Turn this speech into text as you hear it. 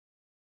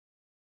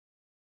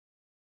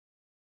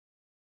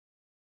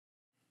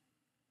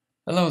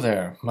Hello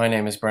there, my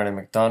name is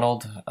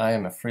McDonald. I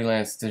am a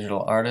freelance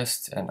digital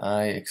artist and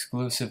I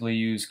exclusively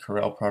use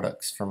Corel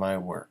products for my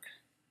work.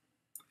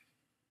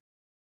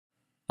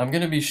 I'm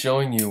going to be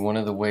showing you one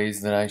of the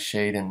ways that I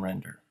shade and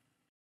render.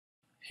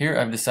 Here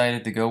I've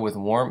decided to go with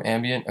warm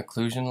ambient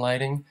occlusion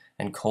lighting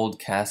and cold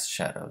cast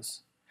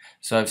shadows.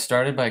 So I've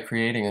started by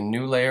creating a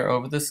new layer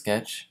over the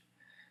sketch,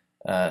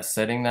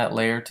 setting that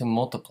layer to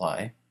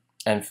multiply,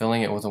 and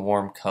filling it with a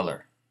warm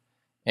color.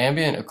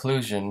 Ambient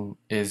occlusion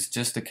is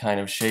just a kind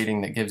of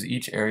shading that gives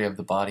each area of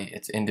the body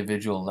its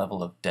individual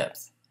level of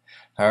depth.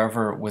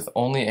 However, with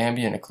only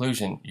ambient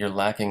occlusion, you're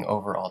lacking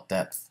overall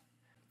depth.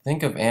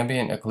 Think of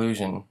ambient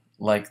occlusion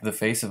like the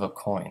face of a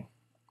coin.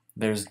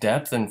 There's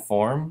depth and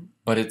form,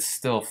 but it's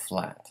still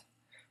flat.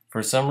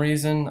 For some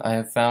reason, I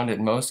have found it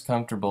most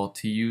comfortable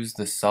to use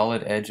the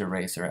solid edge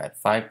eraser at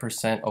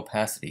 5%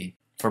 opacity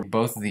for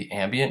both the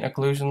ambient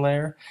occlusion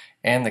layer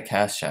and the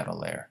cast shadow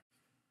layer.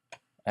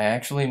 I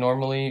actually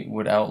normally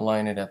would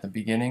outline it at the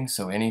beginning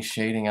so any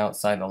shading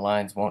outside the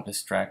lines won't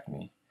distract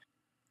me.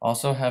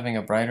 Also, having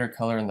a brighter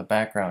color in the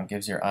background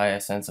gives your eye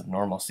a sense of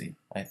normalcy,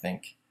 I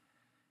think.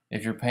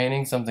 If you're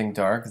painting something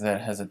dark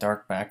that has a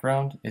dark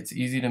background, it's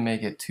easy to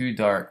make it too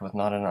dark with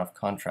not enough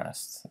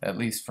contrast, at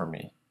least for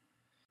me.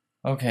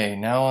 Okay,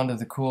 now onto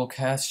the cool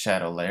cast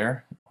shadow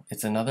layer.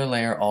 It's another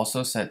layer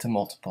also set to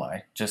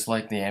multiply, just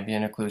like the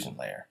ambient occlusion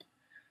layer.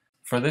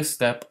 For this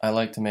step, I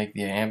like to make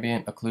the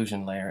ambient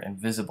occlusion layer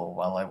invisible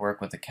while I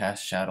work with the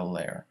cast shadow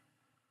layer.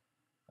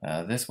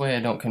 This way I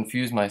don't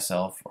confuse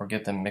myself or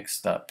get them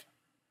mixed up.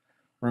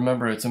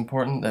 Remember, it's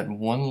important that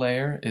one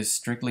layer is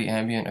strictly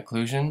ambient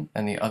occlusion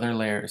and the other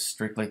layer is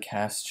strictly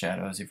cast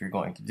shadows if you're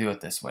going to do it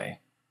this way.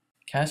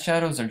 Cast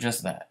shadows are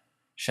just that,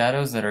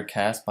 shadows that are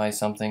cast by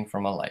something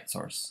from a light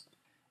source.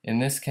 In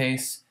this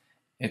case,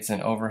 it's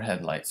an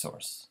overhead light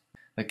source.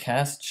 The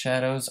cast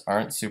shadows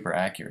aren't super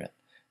accurate,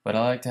 but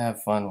I like to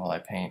have fun while I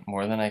paint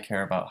more than I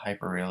care about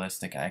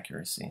hyper-realistic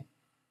accuracy.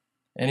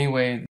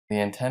 Anyway, the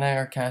antennae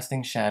are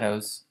casting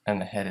shadows and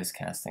the head is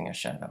casting a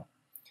shadow.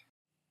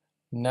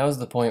 Now's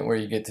the point where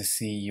you get to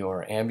see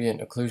your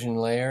ambient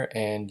occlusion layer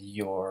and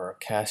your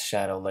cast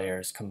shadow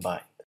layers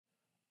combined.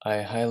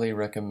 I highly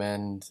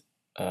recommend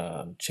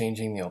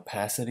changing the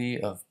opacity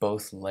of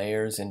both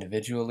layers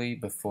individually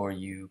before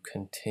you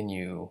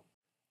continue.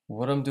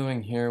 What I'm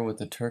doing here with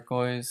the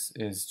turquoise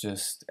is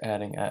just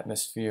adding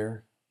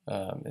atmosphere.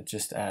 It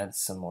just adds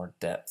some more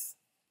depth.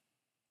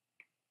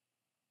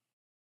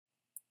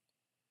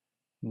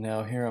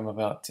 Now here I'm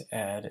about to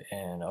add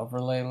an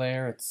overlay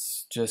layer.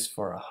 It's just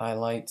for a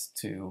highlight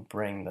to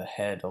bring the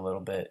head a little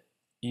bit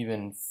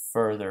even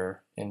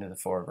further into the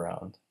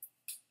foreground.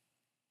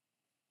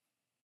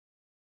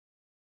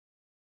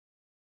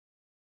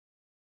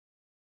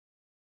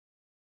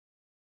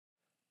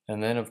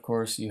 And then of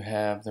course you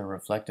have the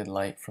reflected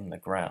light from the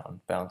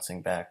ground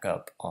bouncing back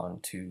up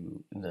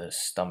onto the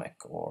stomach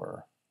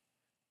or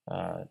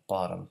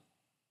bottom.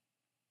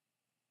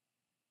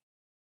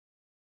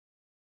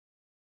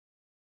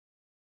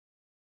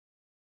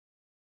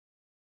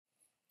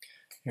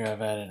 Here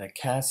I've added a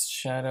cast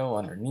shadow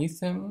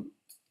underneath him,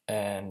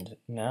 and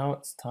now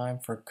it's time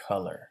for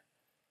color.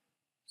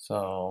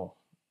 So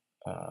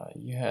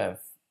you have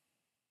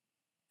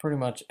pretty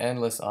much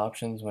endless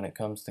options when it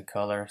comes to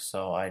color,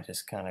 so I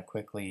just kind of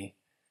quickly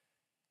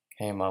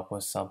came up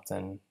with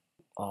something.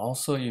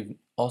 Also,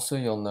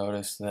 you'll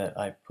notice that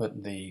I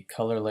put the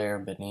color layer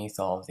beneath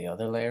all of the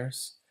other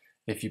layers.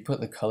 If you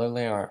put the color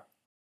layer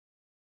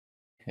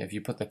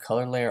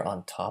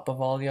on top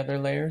of all the other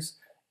layers,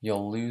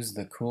 you'll lose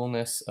the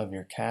coolness of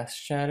your cast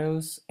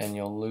shadows and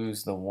you'll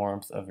lose the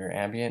warmth of your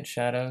ambient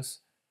shadows.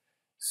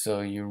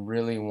 So you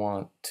really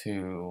want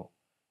to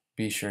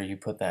be sure you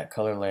put that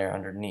color layer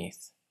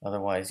underneath.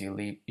 Otherwise you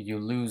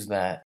lose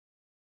that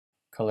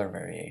color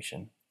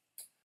variation.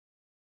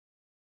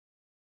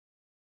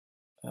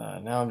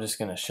 Now I'm just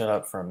going to shut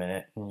up for a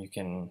minute and you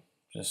can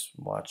just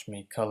watch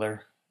me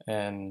color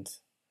and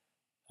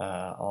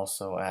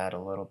also add a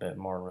little bit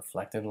more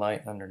reflected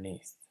light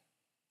underneath.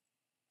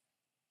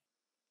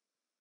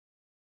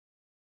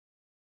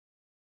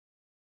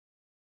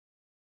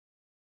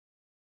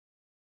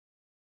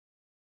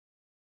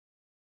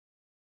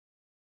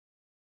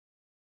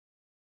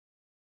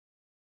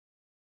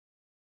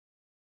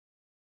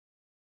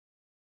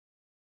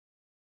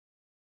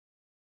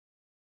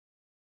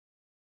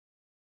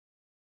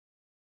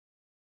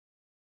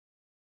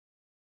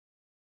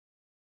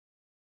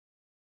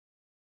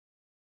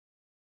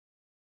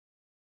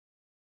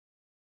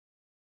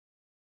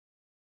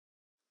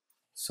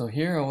 So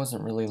here I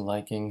wasn't really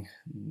liking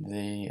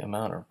the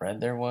amount of red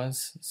there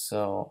was,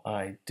 so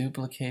I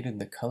duplicated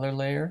the color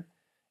layer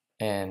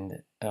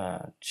and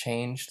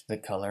changed the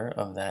color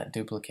of that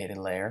duplicated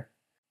layer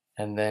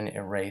and then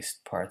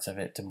erased parts of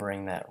it to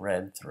bring that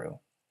red through.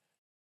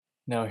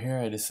 Now here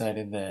I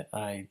decided that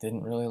I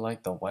didn't really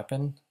like the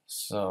weapon,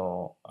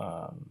 so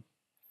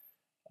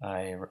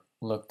I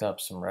looked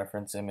up some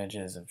reference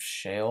images of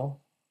shale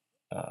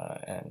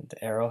and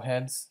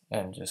arrowheads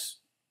and just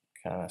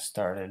kind of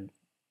started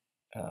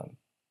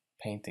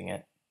painting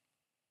it.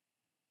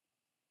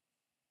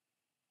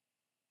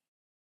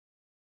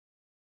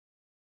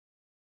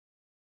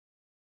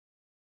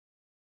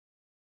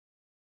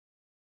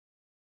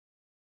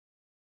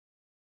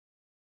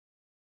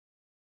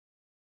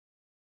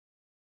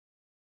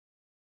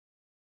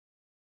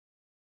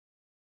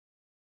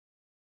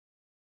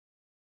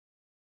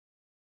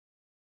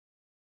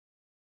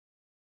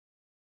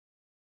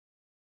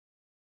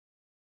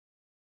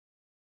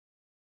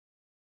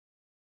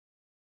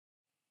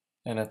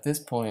 And at this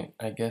point,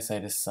 I guess I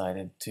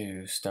decided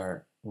to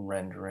start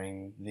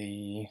rendering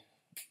the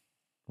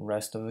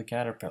rest of the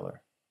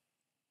caterpillar.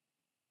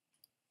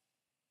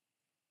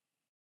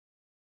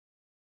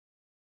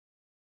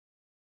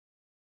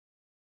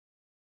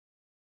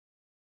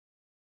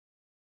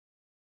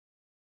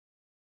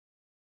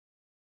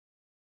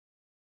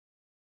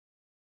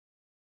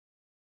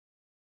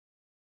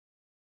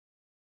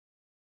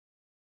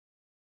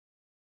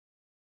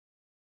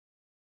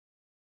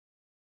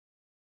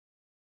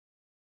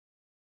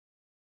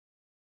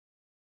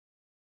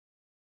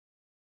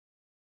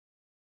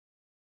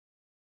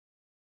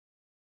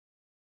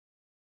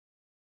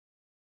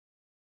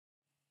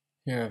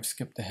 Here I've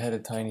skipped ahead a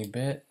tiny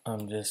bit.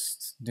 I'm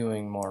just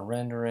doing more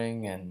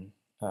rendering and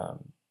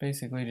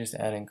basically just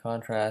adding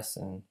contrast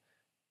and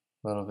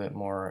a little bit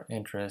more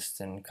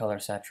interest and color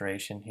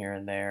saturation here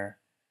and there.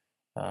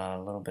 A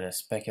little bit of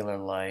specular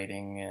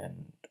lighting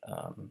and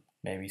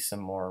maybe some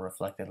more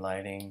reflected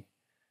lighting.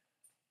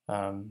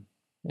 Um,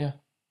 yeah,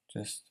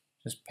 just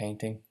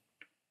painting.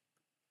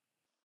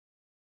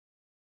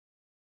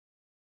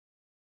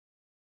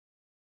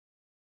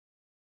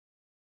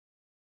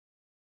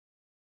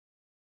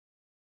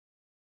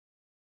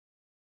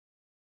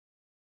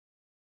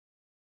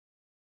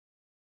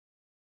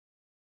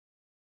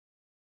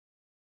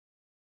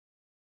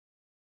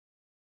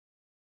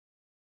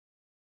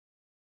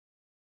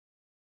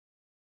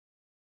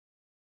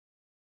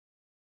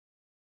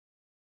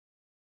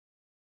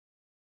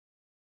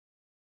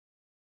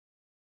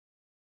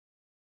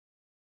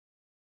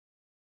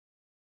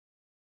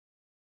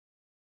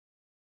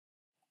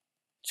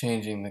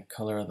 Changing the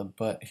color of the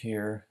butt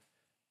here.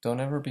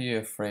 Don't ever be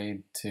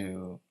afraid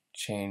to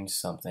change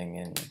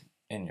something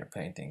in your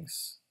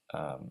paintings.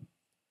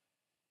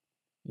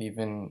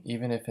 Even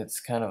if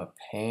it's kind of a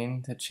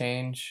pain to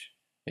change,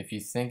 if you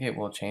think it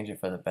will change it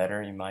for the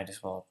better, you might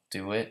as well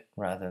do it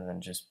rather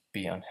than just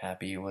be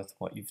unhappy with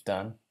what you've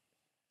done.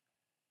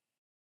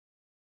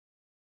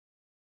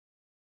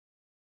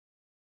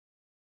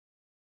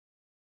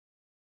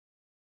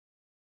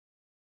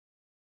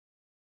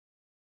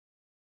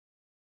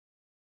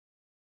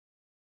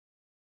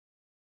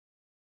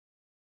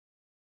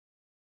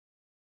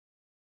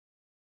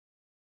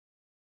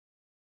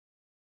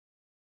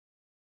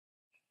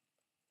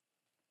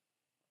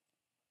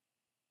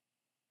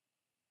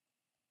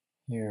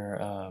 Here,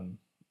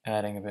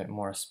 adding a bit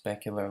more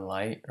specular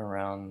light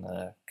around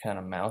the kind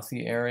of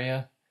mouthy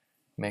area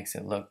makes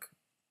it look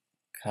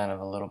kind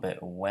of a little bit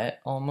wet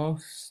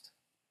almost,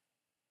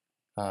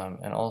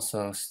 and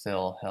also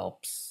still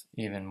helps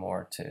even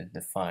more to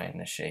define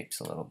the shapes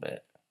a little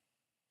bit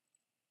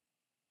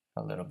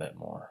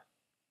more.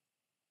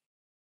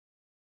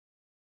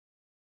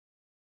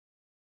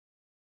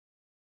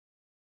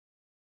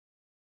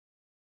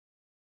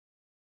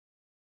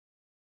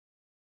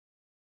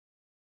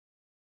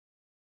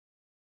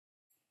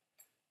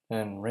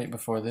 And right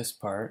before this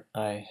part,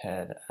 I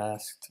had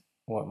asked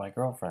what my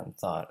girlfriend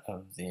thought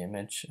of the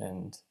image,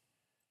 and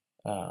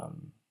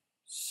um,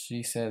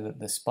 she said that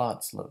the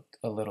spots looked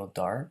a little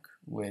dark,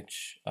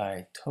 which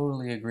I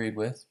totally agreed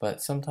with,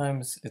 but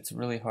sometimes it's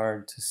really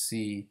hard to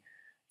see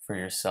for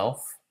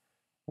yourself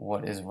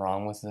what is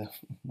wrong with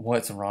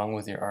what's wrong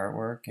with your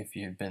artwork if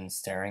you've been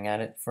staring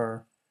at it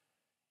for,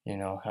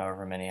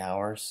 however many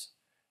hours.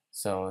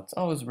 So it's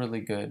always really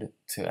good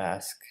to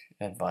ask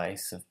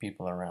advice of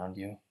people around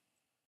you.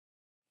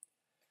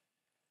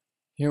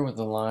 Here with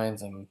the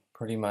lines, I'm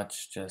pretty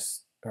much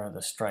just, or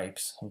the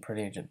stripes, I'm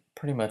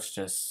pretty much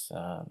just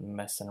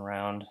messing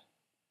around.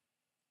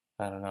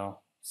 I don't know,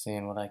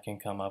 seeing what I can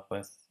come up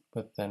with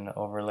an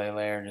overlay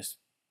layer, just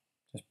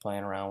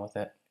playing around with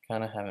it,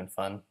 kind of having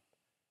fun.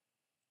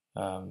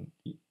 Um,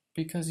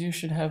 because you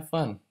should have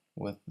fun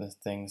with the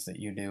things that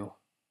you do.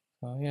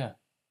 So yeah,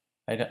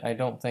 I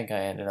don't think I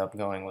ended up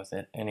going with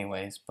it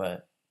anyways,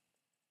 but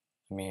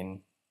I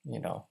mean,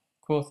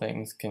 cool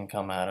things can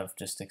come out of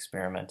just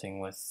experimenting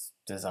with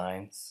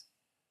designs.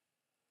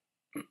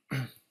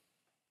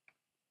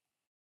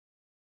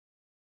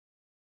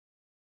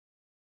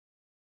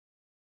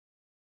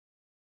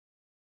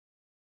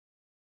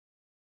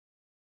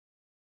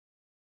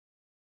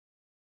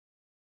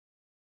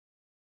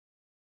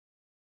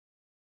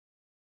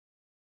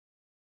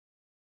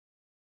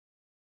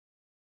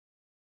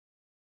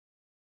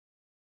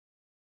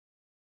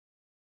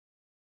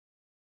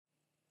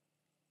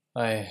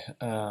 I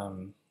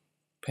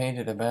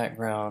painted a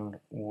background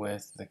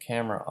with the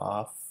camera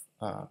off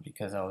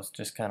because I was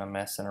just kind of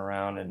messing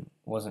around and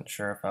wasn't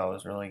sure if I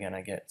was really going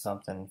to get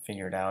something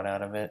figured out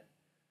of it.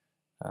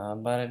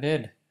 But I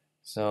did.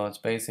 So it's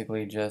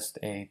basically just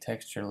a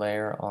texture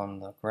layer on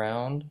the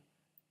ground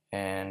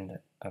and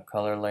a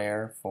color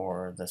layer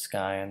for the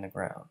sky and the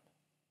ground.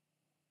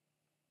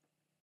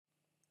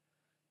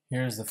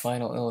 Here's the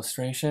final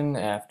illustration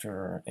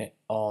after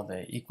all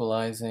the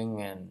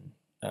equalizing and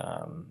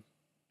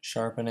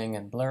sharpening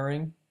and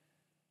blurring.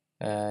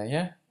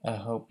 Yeah, I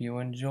hope you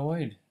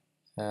enjoyed.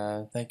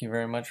 Thank you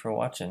very much for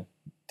watching.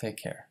 Take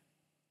care.